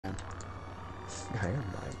I am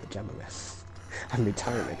my pajama man. I'm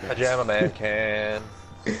retirement man. Pajama man can.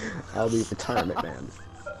 I'll be retirement man.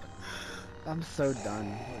 I'm so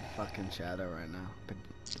done with fucking Shadow right now.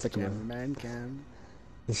 Pajama man can.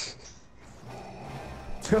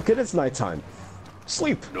 Okay, it's nighttime.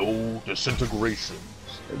 Sleep. No disintegration.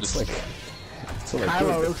 It's like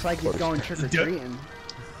Kylo looks like he's going trick or treating.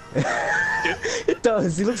 It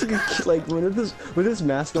does. He looks like a kid, like with his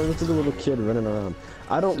mask on, looks like a little kid running around.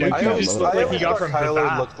 I don't like. I always that. thought he got from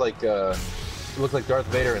Kylo looked like Darth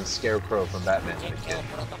Vader and Scarecrow from Batman as a kid.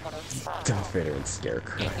 Darth Vader and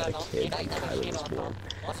Scarecrow as a kid when Kylo was born.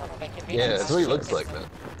 Yeah, that's what he looks like, man.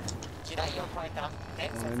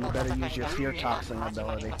 And you better use your fear toxin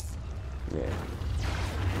ability. Yeah.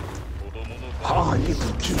 Oh, you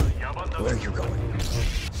kid. Where are you going?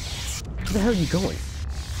 Where the hell are you going?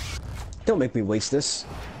 Don't make me waste this.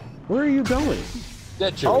 Where are you going?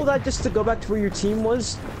 All that just to go back to where your team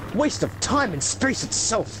was? Waste of time and space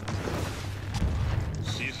itself!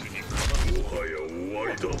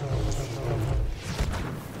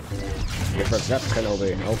 Yeah, first, that's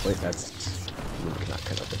Kenobi. Oh, wait, that's not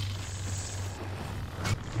Kenobi.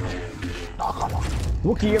 Oh, come on.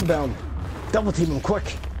 Wookiee inbound. Double team him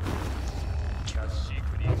quick.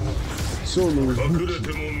 Solo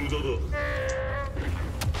Wookiee.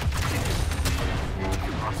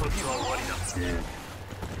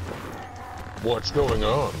 What's going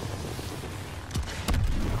on?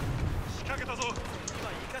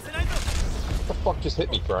 What the fuck just hit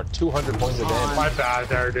me for 200 points of damage? My bad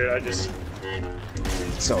there, dude. I just...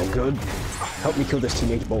 It's all good. Help me kill this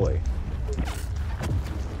teenage boy.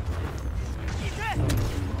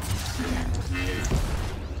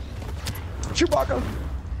 Chewbacca!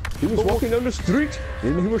 He was walking down the street,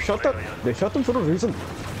 and he was shot at. They shot him for a reason.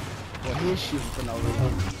 Well, he is shooting for no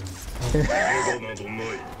reason.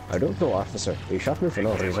 I don't know, officer. He shot me for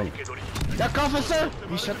no reason. Duck officer!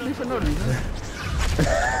 He shot me for no reason.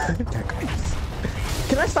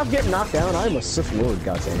 Can I stop getting knocked down? I'm a Sith Lord,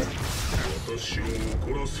 goddammit.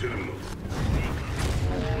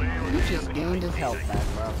 He just gained his health back,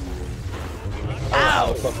 bro. How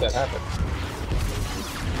the fuck that happened?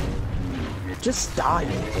 Just die,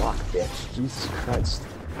 you block bitch. Jesus Christ.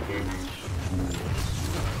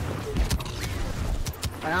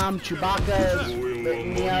 I'm Chewbacca's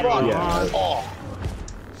letting me out on yeah. Oh.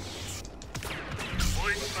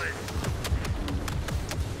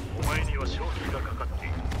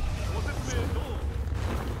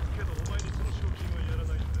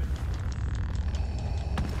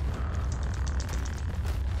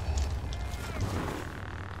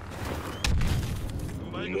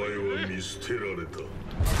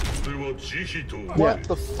 What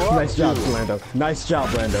the fuck? Nice job, Lando. Nice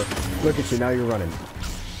job, Lando. Look at you, now you're running.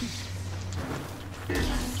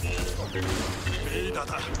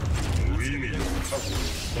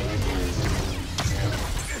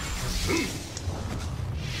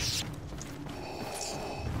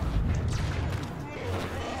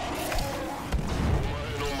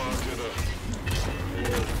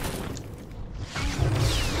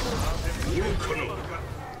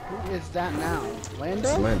 Who is that now? Lando?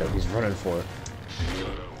 It's Lando, he's running for it.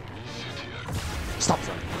 Stop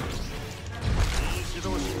running.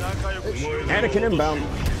 Anakin inbound.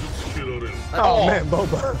 Oh man,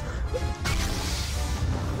 Boba.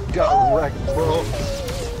 Got wrecked, bro.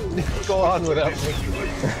 Go on without me.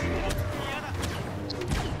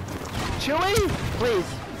 Chewie, please.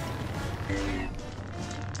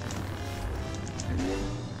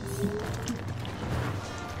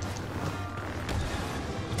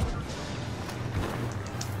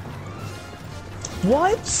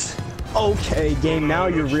 What? Okay, game, now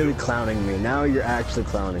you're really clowning me. Now you're actually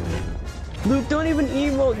clowning me. Luke, don't even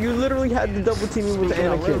emote. You literally had the double teaming with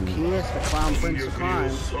Anakin. He is the clown prince of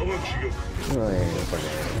crime.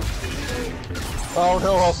 Oh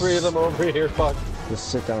no, all three of them over here, fuck. Just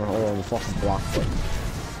sit down and hold on the fucking block foot.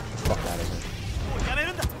 Fuck out of here.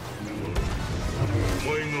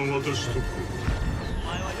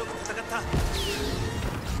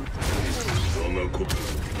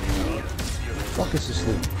 Fuck is this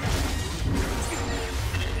Luke?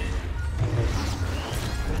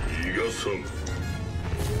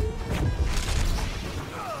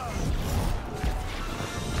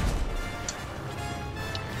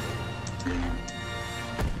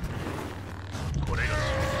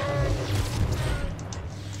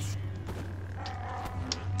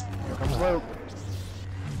 Here comes Luke.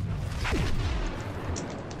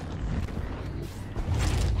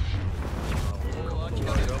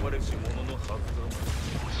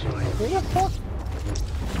 Who the fuck?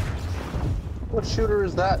 What shooter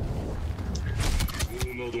is that?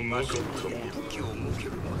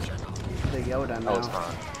 They Yoda now. Oh, it's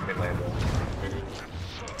not. I mean, Lando.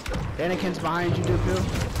 Anakin's behind you, Dooku.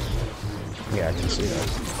 Yeah, I can see that.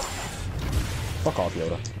 Fuck off,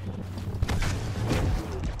 Yoda.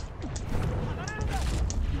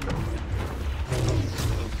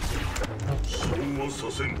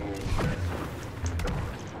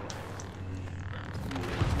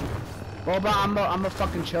 Well, bro, I'm a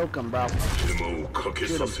fucking choke him, bro. Shoot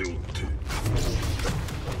him.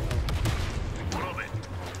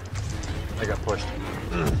 I got pushed.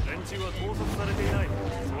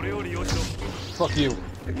 Fuck you.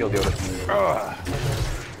 I killed Yoda.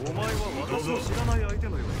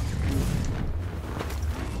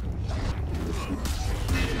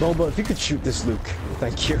 Boba, if you could shoot this Luke,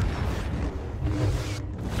 thank you.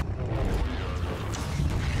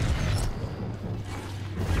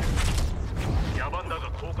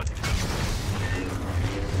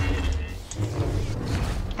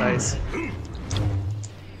 Nice.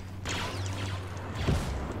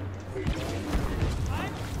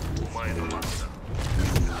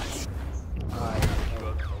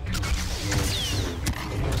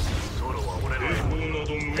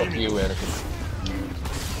 Fuck you, Anakin.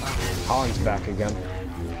 Han's back again.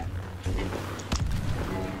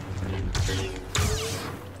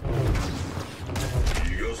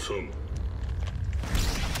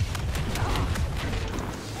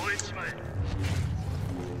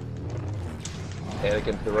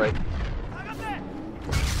 Anakin to the right.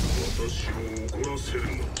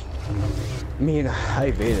 I mean, I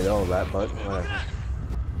evaded all that, but whatever.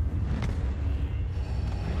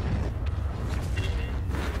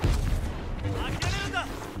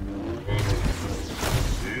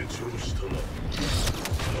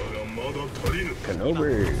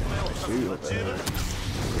 Kenobi. See you there.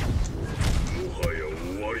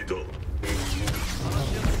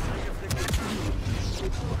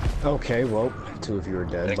 Okay, well, two of you are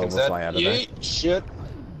dead. Boba, fly out of there. Shit.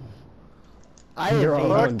 I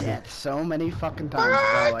evaded death so many fucking times,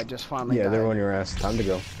 bro. I just finally died. Yeah, they're on your ass. Time to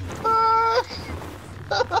go.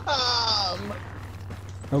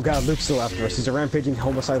 Oh god, Luke's still after us. He's a rampaging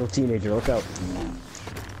homicidal teenager. Look out.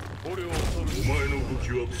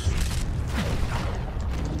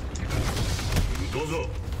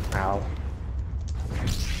 Ow.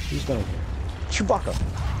 Who's down here? Chewbacca.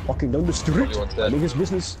 Walking down the street. Minding his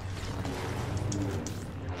business.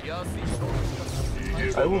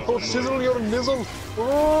 I will go sizzle your nizzle.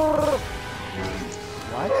 What?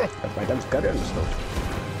 That's my damn gun in the stove.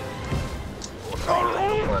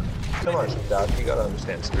 Come on, Dad. You gotta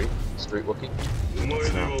understand street Wookiee.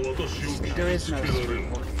 There is no street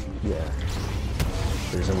Wookiee. Yeah.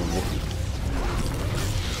 There's only Wookiee.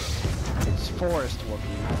 It's forest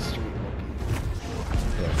Wookiee, not street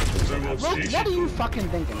Yeah. What are you fucking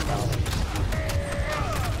thinking about?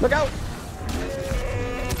 Look out!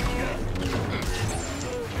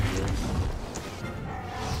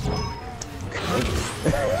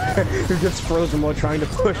 Who just frozen while trying to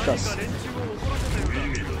push us?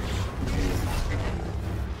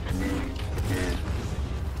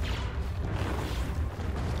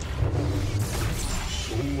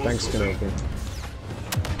 Thanks, Kenobi.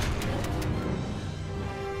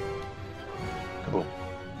 Cool.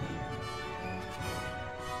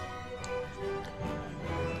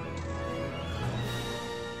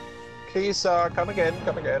 Kisa, come again,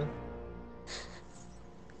 come again.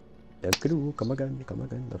 Come again, come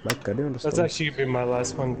again. That's actually gonna be my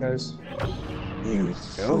last one, guys. You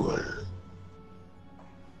fool.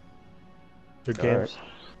 Good games.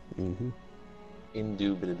 Right.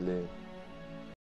 Indubitably.